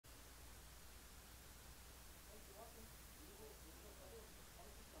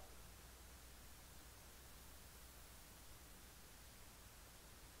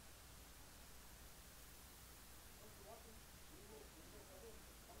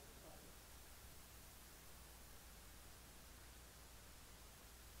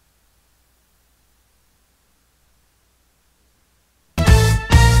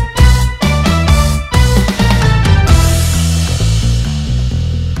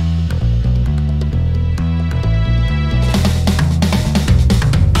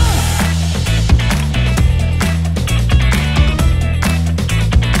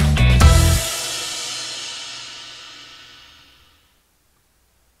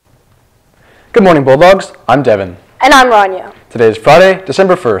Good morning, Bulldogs. I'm Devin. And I'm Rania. Today is Friday,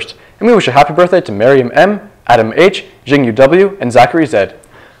 December 1st, and we wish a happy birthday to Miriam M., Adam H., Jingyu W., and Zachary Z.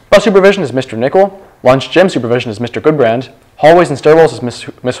 Bus supervision is Mr. Nickel, lunch gym supervision is Mr. Goodbrand, hallways and stairwells is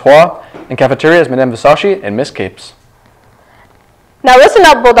Miss Hua, and cafeteria is Madame Visashi and Miss Capes. Now listen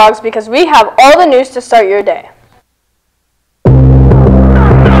up, Bulldogs, because we have all the news to start your day.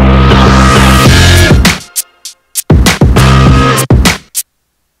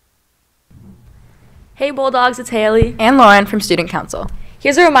 Hey Bulldogs, it's Haley and Lauren from Student Council.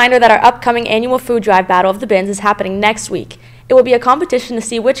 Here's a reminder that our upcoming annual food drive Battle of the Bins is happening next week. It will be a competition to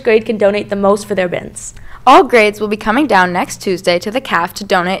see which grade can donate the most for their bins. All grades will be coming down next Tuesday to the CAF to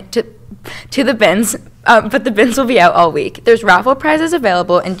donate to the bins, but the bins will be out all week. There's raffle prizes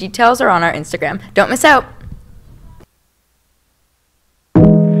available and details are on our Instagram. Don't miss out.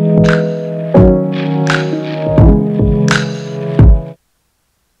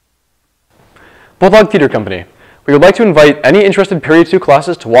 Bulldog Theatre Company. We would like to invite any interested Period 2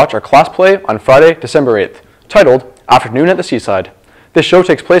 classes to watch our class play on Friday, December 8th, titled Afternoon at the Seaside. This show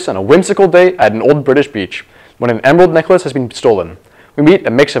takes place on a whimsical day at an old British beach, when an emerald necklace has been stolen. We meet a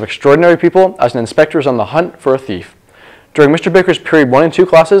mix of extraordinary people as an inspector is on the hunt for a thief. During Mr. Baker's Period 1 and 2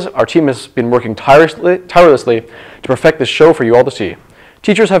 classes, our team has been working tirelessly to perfect this show for you all to see.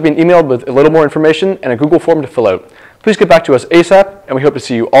 Teachers have been emailed with a little more information and a Google form to fill out. Please get back to us ASAP, and we hope to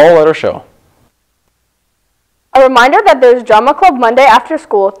see you all at our show. A reminder that there's Drama Club Monday after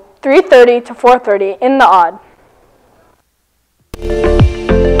school, 3:30 to 4:30 in the Odd.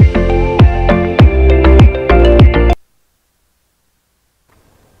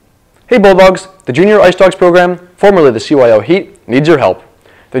 Hey Bulldogs, the Junior Ice Dogs program, formerly the CYO Heat, needs your help.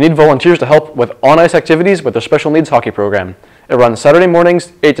 They need volunteers to help with on-ice activities with their special needs hockey program. It runs Saturday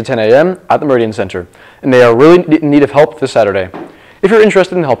mornings, 8 to 10 a.m. at the Meridian Center, and they are really in need of help this Saturday. If you're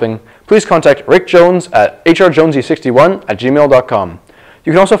interested in helping, please contact Rick Jones at hrjonesy61@gmail.com.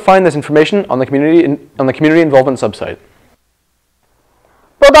 You can also find this information on the community involvement subsite.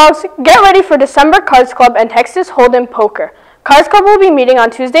 Bulldogs, get ready for December Cards Club and Texas Hold'em Poker. Cards Club will be meeting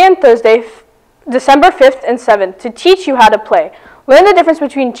on Tuesday and Thursday, December 5th and 7th, to teach you how to play. Learn the difference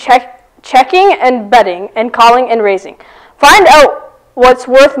between checking and betting and calling and raising. Find out what's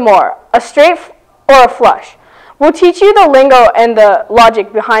worth more, a straight or a flush. We'll teach you the lingo and the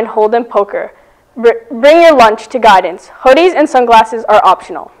logic behind Hold'em Poker. Bring your lunch to guidance. Hoodies and sunglasses are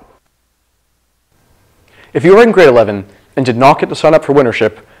optional. If you are in grade 11 and did not get to sign up for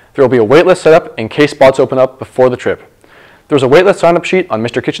Wintership, there will be a waitlist set up in case spots open up before the trip. There's a waitlist sign-up sheet on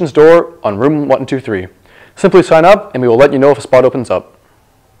Mr. Kitchen's door on room 123. Simply sign up and we will let you know if a spot opens up.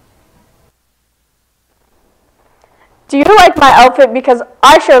 Do you like my outfit? Because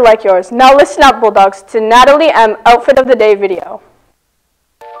I sure like yours. Now listen up, Bulldogs, to Natalie M. Outfit of the Day video.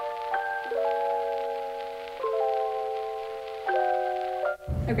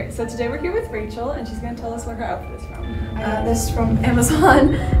 Okay, so today we're here with Rachel, and she's going to tell us where her outfit is from. This is from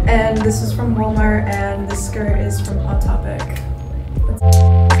Amazon, and this is from Walmart, and this skirt is from Hot Topic.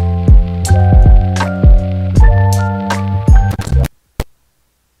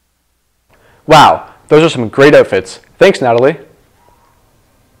 Wow, those are some great outfits. Thanks, Natalie.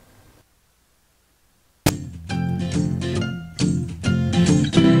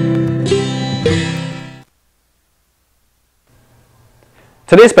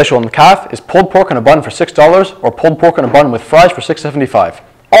 Today's special in the CAF is pulled pork on a bun for $6 or pulled pork on a bun with fries for $6.75.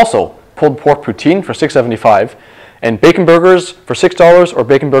 Also, pulled pork poutine for $6.75 and bacon burgers for $6 or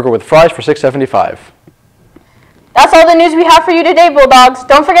bacon burger with fries for $6.75. That's all the news we have for you today, Bulldogs.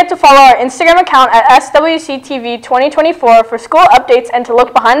 Don't forget to follow our Instagram account at SWCTV2024 for school updates and to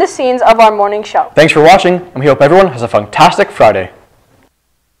look behind the scenes of our morning show. Thanks for watching, and we hope everyone has a fantastic Friday.